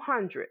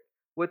 200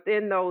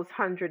 within those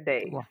 100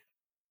 days.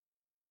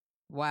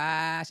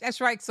 Wow, that's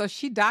right. So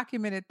she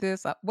documented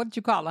this. What did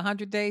you call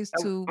 100 days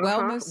to Uh-huh.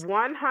 wellness?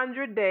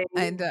 100-day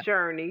And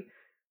journey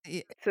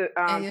y- to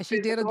and yeah, she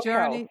did a physical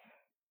health. journey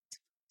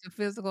to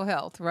physical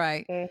health,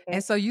 right? Hmm.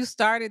 And so you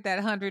started that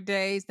 100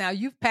 days. Now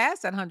you've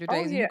passed that hundred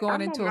Oh days, and yeah, you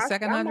going into a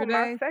second I'm hundred on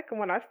my days. second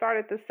one. I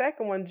started the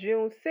second one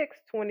June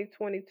 6th,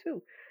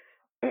 2022.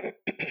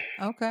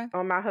 Okay.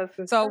 On my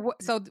husband's So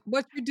birthday.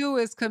 what you do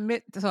is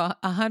commit to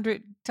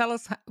 100. Tell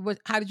us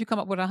how did you come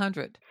up with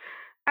 100?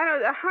 I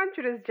know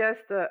 100 is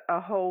just a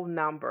whole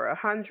number.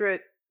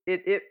 100,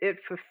 it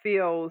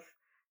fulfills,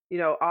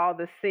 all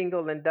the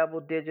single and double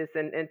digits,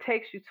 and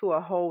takes you to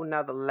a whole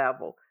nother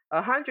level.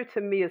 100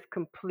 to me is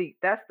complete.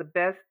 That's the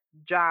best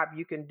job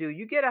you can do.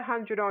 You get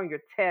 100 on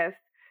your test.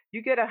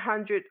 You get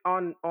 100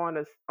 on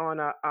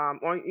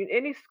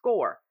any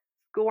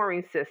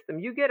scoring system.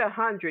 You get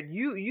 100.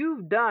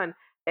 You've done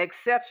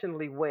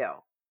exceptionally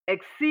well,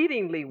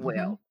 exceedingly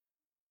Mm-hmm. well,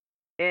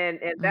 and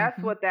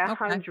that's Mm-hmm. what that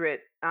Okay.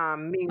 100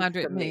 means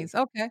to 100 me. means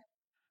okay.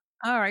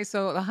 All right.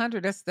 So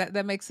 100.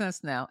 That makes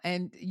sense now.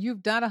 And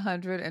you've done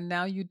 100, and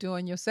now you're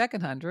doing your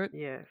second 100,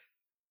 Yes.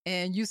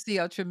 and you see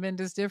a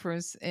tremendous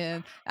difference.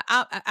 And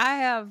I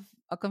have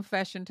a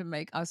confession to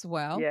make as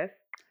well. Yes.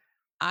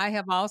 I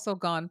have also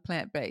gone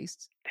plant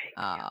based, Thank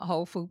you.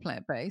 whole food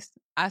plant based.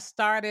 I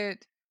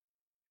started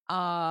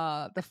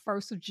the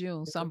 1st of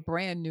June, so I'm Mhm.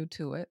 brand new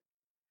to it.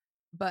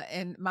 But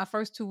in my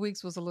first 2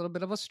 weeks was a little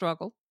bit of a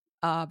struggle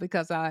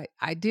because I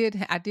did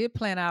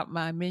plan out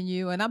my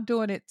menu, and I'm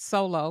doing it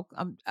solo.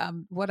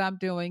 What I'm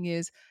doing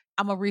is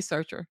I'm a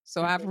researcher,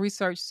 so I've Mhm.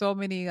 researched so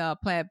many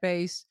plant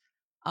based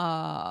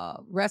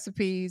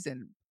recipes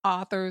and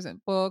authors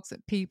and books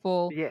and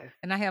people, Yes.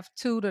 and I have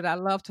two that I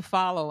love to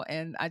follow,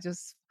 and I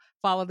just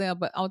follow them.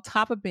 But on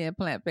top of being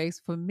plant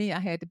based, for me, I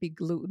had to be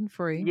gluten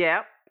free,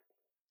 Yep.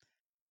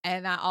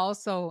 and I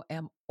also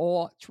am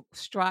all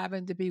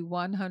striving to be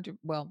 100,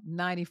 well,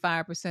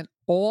 95%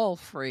 oil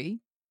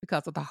free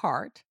because of the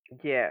heart.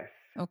 Yes.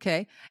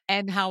 Okay.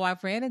 And how I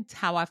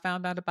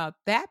found out about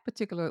that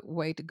particular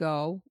way to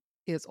go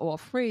is oil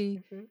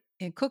free. Mhm.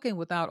 And cooking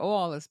without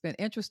oil has been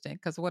interesting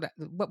because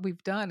what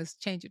we've done is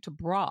change it to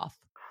broth.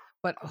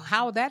 But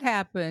how that Oh.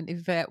 happened,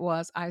 Yvette,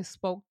 was I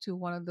spoke to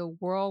one of the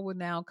world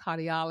renowned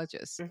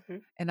cardiologists,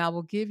 Mhm. and I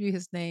will give you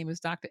his name is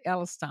Dr.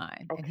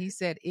 Ellenstein. And he Okay.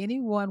 said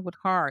anyone with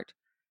heart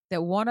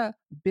that want to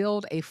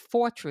build a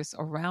fortress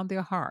around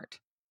their heart,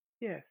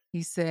 Yes.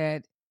 he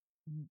said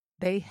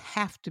they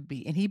have to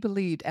be, and he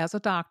believed as a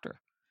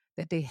doctor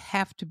that they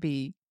have to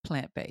be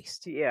plant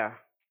based. Yeah.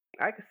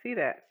 I can see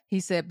that. He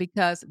said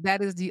because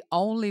that is the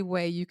only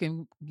way you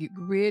can get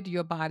rid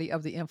your body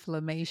of the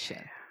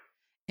inflammation.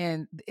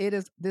 And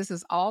this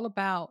is all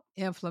about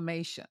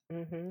inflammation.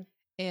 Mhm.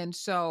 And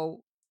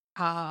so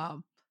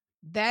um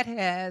that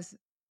has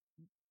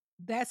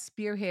that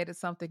spearheaded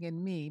something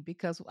in me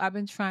because I've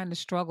been trying to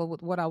struggle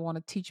with what I want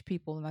to teach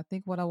people. And I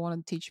think what I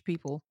want to teach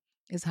people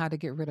is how to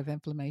get rid of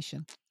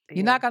inflammation.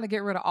 You're Yeah. not going to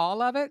get rid of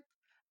all of it,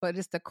 but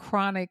it's the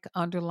chronic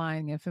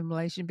underlying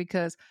inflammation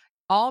because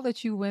all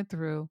that you went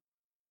through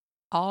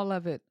all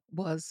of it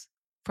was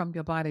from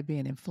your body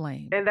being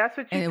inflamed. And that's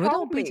what you And we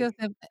told don't be me. just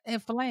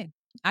inflamed.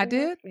 I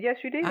did? Yes,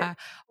 you did.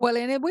 Well,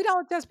 and then we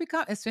don't just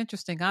become it's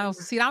interesting. I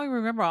also see, I don't even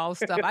remember all the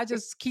stuff. I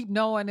just keep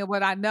knowing that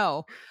what I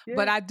know.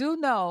 But Yeah. I do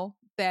know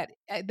that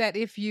that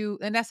if you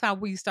and that's how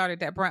we started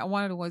that brown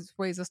one of the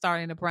ways of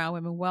starting the Brown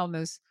Women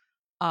Wellness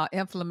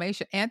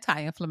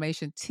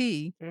anti-inflammation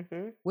tea,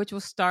 Mhm. which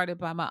was started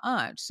by my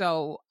aunt.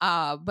 So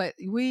but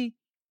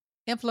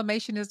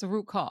inflammation is the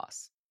root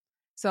cause.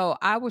 So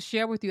I will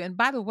share with you. And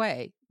by the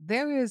way,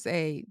 there is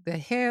the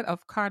head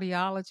of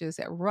cardiologists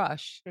at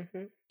Rush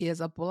Mhm.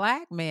 is a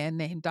Black man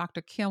named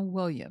Dr. Kim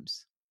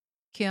Williams.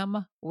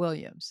 Kim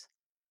Williams.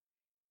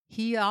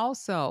 He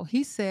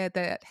said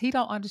that he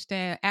don't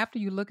understand after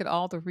you look at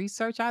all the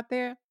research out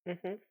there,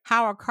 Mhm.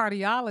 how a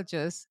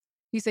cardiologist,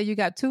 he said you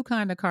got two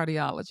kind of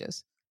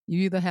cardiologists. You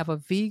either have a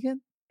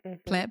vegan,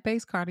 Mhm.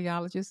 plant-based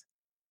cardiologist,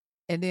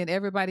 and then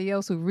everybody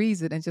else who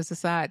reads it and just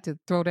decide to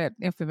throw that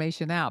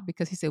information out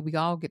because he said we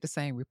all get the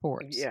same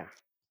reports. Yeah.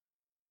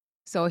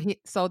 So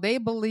their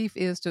belief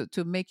is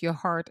to make your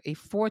heart a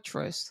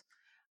fortress,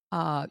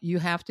 you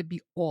have to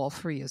be oil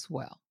free as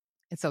well.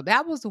 And so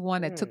that was the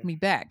one that took Mm. me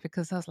back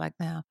because I was like,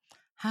 now,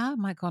 how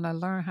am I going to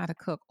learn how to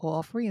cook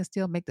oil free and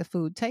still make the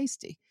food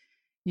tasty?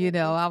 Mhm.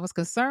 I was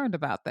concerned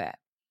about that.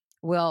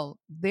 Well,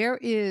 there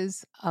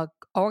is a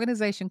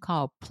organization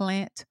called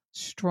Plant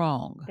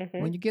Strong.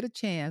 Mhm. When you get a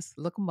chance,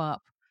 look them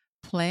up.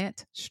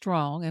 Plant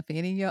Strong. And for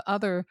any of your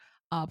other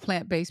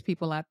plant-based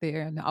people out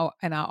there in our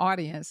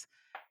audience,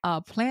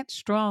 Plant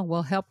Strong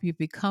will help you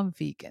become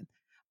vegan.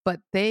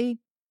 But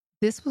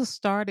this was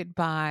started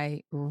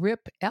by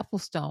Rip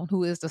Ethelstone,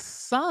 who is the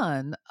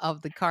son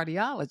of the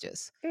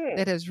cardiologist Mm.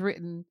 that has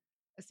written.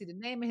 Let's see, the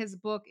name of his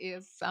book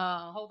is.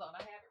 Hold on, I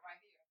have it right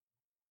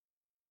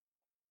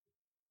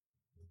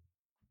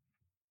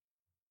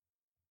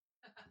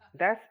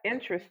That's here. Me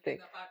interesting.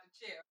 getting up out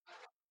the chair.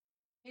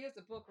 Here's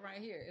the book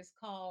right here. It's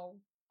called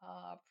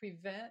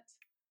Prevent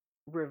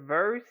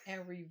Reverse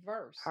and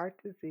Reverse heart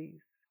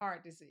disease.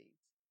 Heart Disease.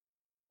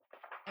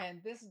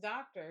 And this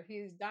doctor,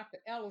 he's Dr.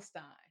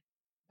 Ellenstein.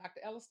 Dr.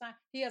 Ellenstein,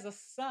 he has a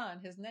son.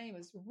 His name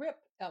is Rip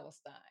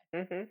Ellenstein.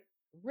 Mhm.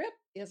 Rip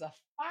is a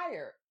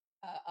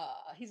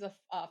he's a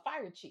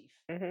fire chief.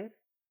 Mhm.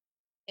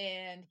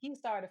 And he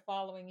started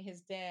following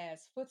his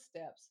dad's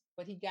footsteps,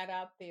 but he got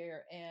out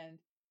there and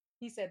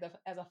he said that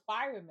as a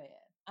fireman,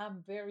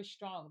 I'm very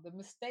strong. The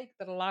mistake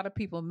that a lot of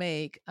people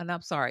make, and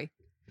I'm sorry,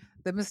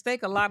 the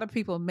mistake a lot of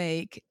people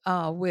make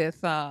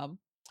with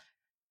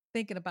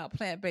thinking about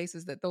plant based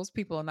is that those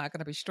people are not going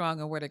to be strong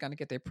and where they're going to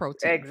get their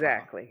protein from.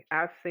 Exactly.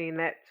 I've seen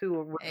that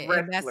too with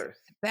And wrestlers.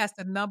 that's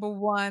the number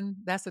one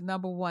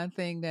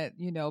thing that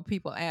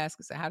people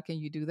ask. So how can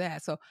you do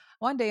that? So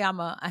one day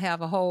I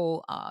have a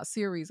whole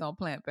series on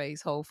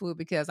plant-based whole food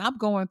because I'm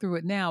going through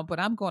it now, but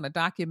I'm going to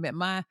document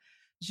my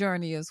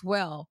journey as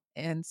well.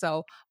 And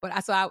so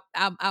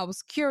I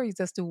was curious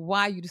as to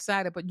why you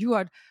decided, but you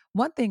are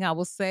one thing I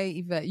will say,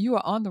 Yvette, you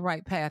are on the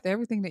right path.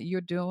 Everything that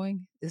you're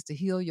doing is to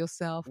heal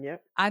yourself.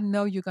 Yep. I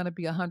know you're going to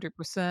be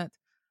 100%.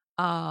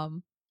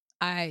 um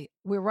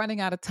we're running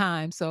out of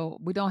time, so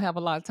we don't have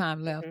a lot of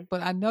time left, Mhm.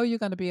 but I know you're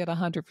going to be at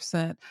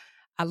 100%.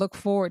 I look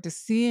forward to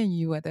seeing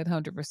you at that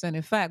 100%.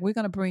 In fact, we're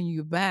going to bring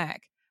you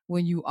back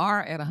when you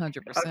are at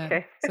 100%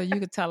 Okay. so you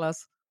can tell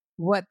us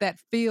what that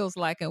feels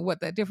like and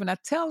what that different. Now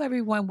tell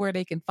everyone where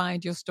they can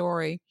find your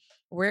story.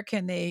 Where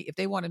can they, if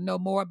they want to know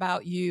more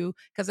about you?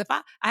 Because if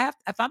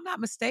I'm not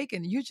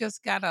mistaken, you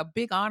just got a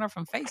big honor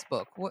from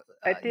Facebook. What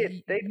I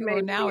did. They've you are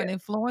made now me an a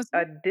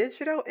influencer,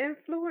 digital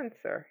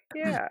influencer.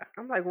 Yeah.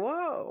 I'm like,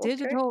 whoa, okay.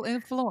 digital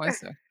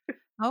influencer.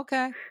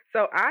 Okay.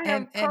 So I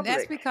And am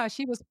that's public. because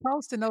she was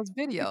posting those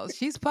videos.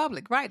 She's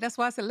public, right? That's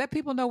why I said let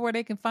people know where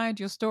they can find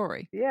your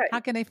story. Yeah. How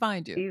can they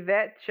find you?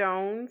 Yvette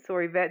Jones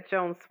or Yvette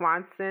Jones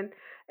Swanson.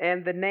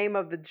 And the name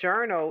of the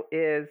journal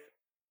is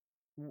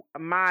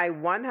My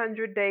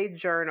 100-Day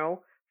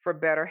Journal for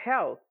Better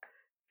Health,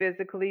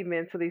 physically,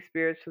 mentally,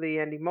 spiritually,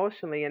 and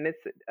emotionally. And it's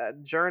a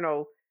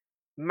journal.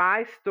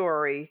 My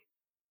story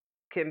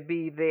can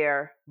be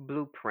their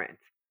blueprint.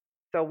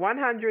 So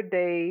 100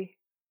 days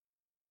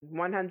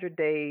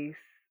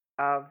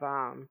of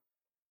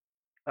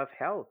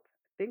health.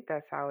 I think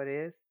that's how it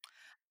is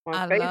on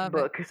I love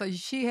it. Facebook. So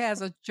she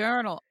has a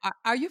journal.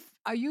 Are you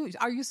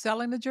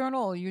selling the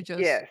journal or you just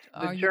Yes,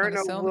 the are you going to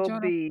journal sell the will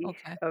journal? be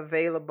Okay.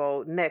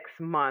 available next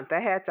month. I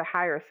had to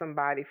hire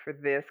somebody for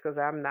this because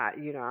I'm not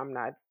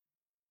I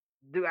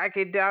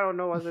don't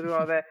know what to do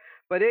all that.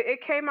 But it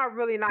came out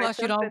really nice.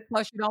 Something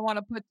Plus you don't want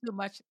to put too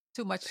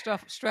much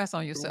stuff stress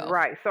on yourself.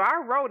 right. So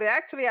I wrote it.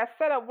 Actually, I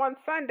sat up one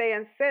Sunday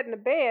and sat in the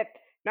bed.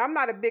 Now I'm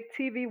not a big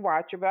TV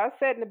watcher, but I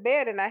sat in the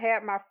bed and I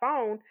had my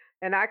phone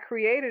and I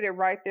created it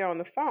right there on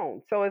the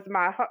phone. So it's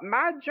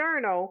my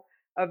journal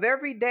of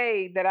every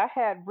day that I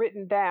had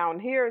written down.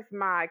 Here's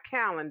my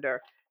calendar.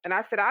 And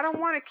I said, I don't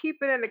want to keep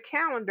it in the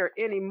calendar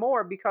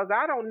anymore because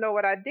I don't know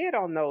what I did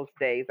on those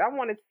days. I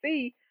want to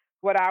see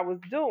what I was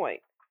doing.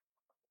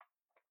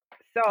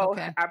 So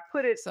Okay. I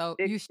put it, So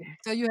it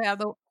you have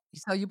the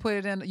So you put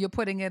it in. You're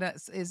putting it.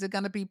 Is it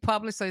going to be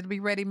published? So it'll be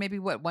ready. Maybe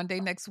what? One day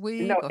next No,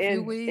 week? A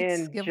few weeks?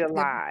 in Give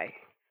July.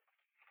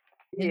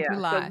 in Yeah. So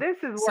July. this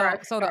is where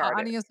I So the started.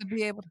 audience will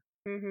be able to.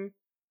 hmm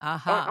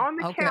Aha. on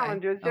the Okay.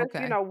 calendars, just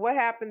Okay. what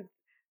happens.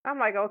 I'm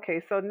like,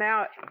 okay, so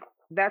now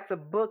that's a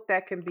book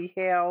that can be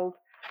held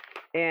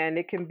and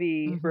it can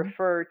be Mm-hmm.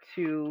 referred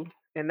to,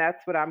 and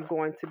that's what I'm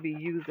going to be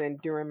using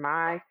during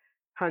my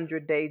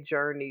 100-day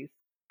journeys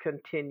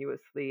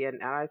continuously.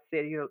 And I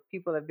said,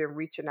 people have been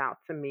reaching out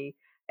to me,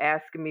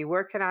 asking me,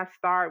 where can I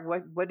start?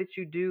 What did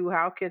you do?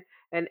 How can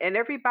and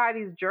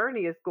everybody's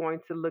journey is going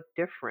to look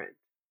different.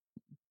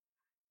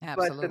 But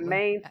the Absolutely.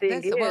 main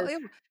thing That's well. is,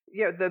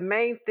 the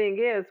main thing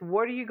is,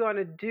 what are you going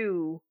to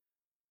do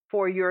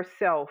for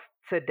yourself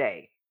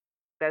today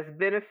that's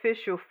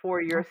beneficial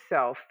for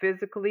yourself,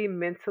 physically,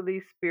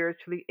 mentally,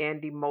 spiritually,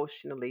 and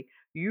emotionally?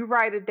 You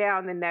write it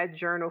down in that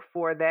journal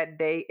for that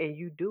day and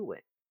you do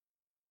it.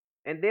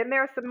 And then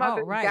there are some Oh,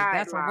 other right.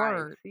 That's a guidelines.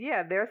 word.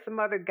 Yeah, there are some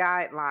other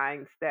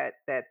guidelines that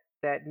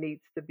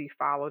needs to be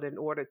followed in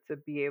order to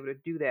be able to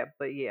do that.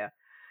 But yeah,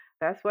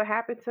 that's what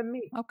happened to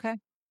me. Okay.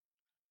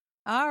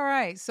 All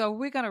right. So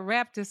we're going to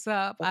wrap this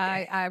up.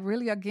 Okay. I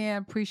really,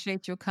 again,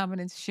 appreciate you coming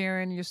and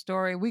sharing your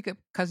story. We could,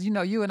 because,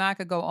 you and I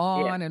could go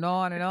Yeah. on and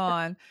on and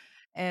on.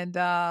 And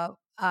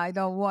I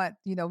don't want,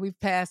 we've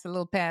passed a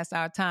little past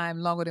our time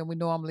longer than we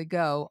normally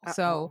go.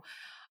 So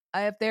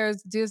Uh-oh. if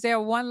is there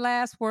one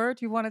last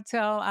word you want to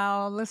tell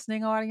our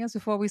listening audience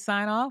before we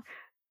sign off?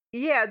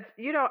 Yeah,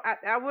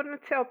 I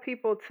wouldn't tell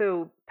people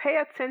to pay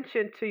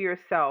attention to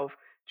yourself.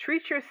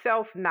 Treat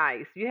yourself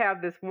nice. You have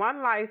this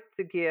one life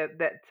to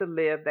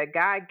live that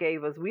God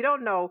gave us. We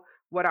don't know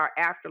what our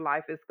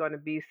afterlife is going to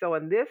be. So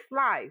in this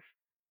life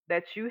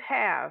that you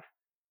have,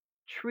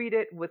 treat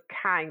it with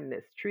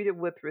kindness, treat it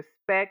with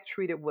respect,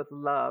 treat it with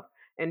love,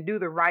 and do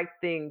the right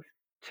things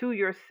to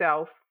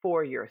yourself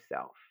for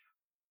yourself.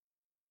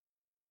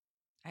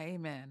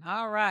 Amen.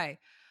 All right.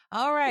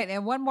 All right.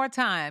 And one more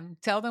time,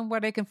 tell them where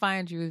they can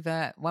find you,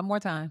 Yvette. One more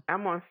time.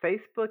 I'm on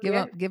Facebook Give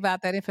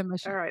out that all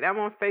information. right, I'm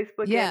on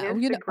Facebook Yeah.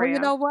 and You Instagram.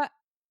 know what?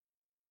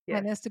 Yes.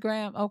 And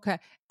Instagram. Okay.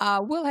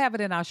 We'll have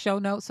it in our show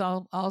notes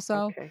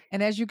also. Okay.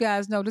 And as you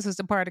guys know, this is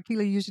the part that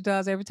Keely usually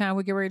does every time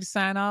we get ready to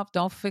sign off.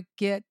 Don't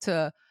forget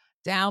to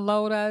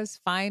download us,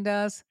 find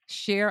us,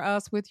 share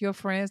us with your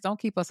friends. Don't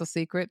keep us a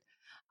secret.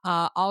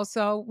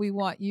 Also, we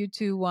want you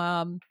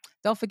to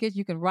don't forget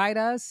you can write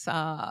us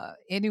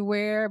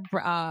anywhere,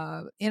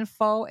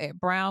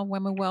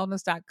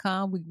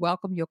 info@brownwomenwellness.com. We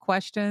welcome your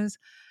questions.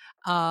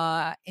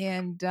 Hey,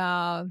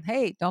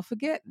 don't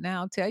forget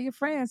now, tell your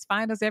friends,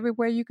 find us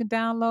everywhere you can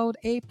download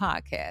a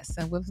podcast.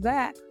 And with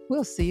that,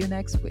 we'll see you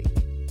next week.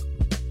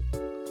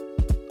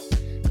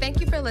 Thank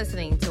you for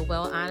listening to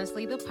Well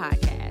Honestly, the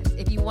podcast.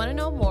 If you want to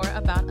know more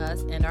about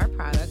us and our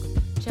products,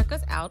 check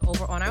us out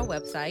over on our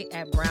website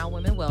at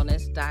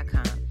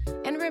brownwomenwellness.com.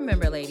 And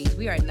remember, ladies,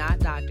 we are not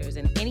doctors,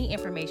 and any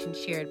information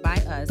shared by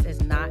us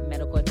is not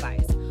medical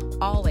advice.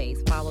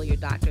 Always follow your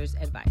doctor's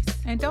advice.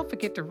 And don't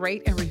forget to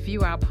rate and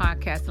review our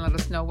podcast and let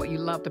us know what you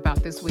loved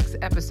about this week's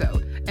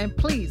episode. And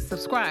please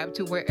subscribe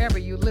to wherever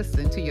you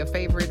listen to your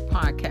favorite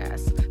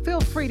podcasts.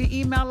 Feel free to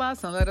email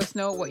us and let us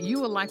know what you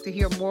would like to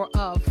hear more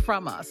of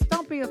from us.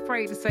 Don't be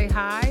afraid to say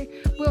hi.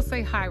 We'll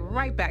say hi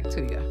right back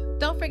to you.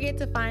 Don't forget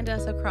to find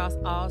us across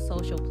all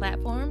social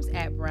platforms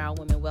at Brown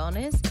Women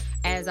Wellness.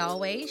 As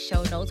always,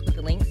 show notes with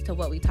the links to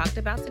what we talked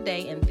about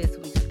today in this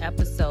week's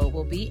episode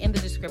will be in the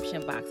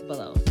description box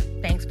below.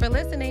 Thanks for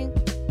listening.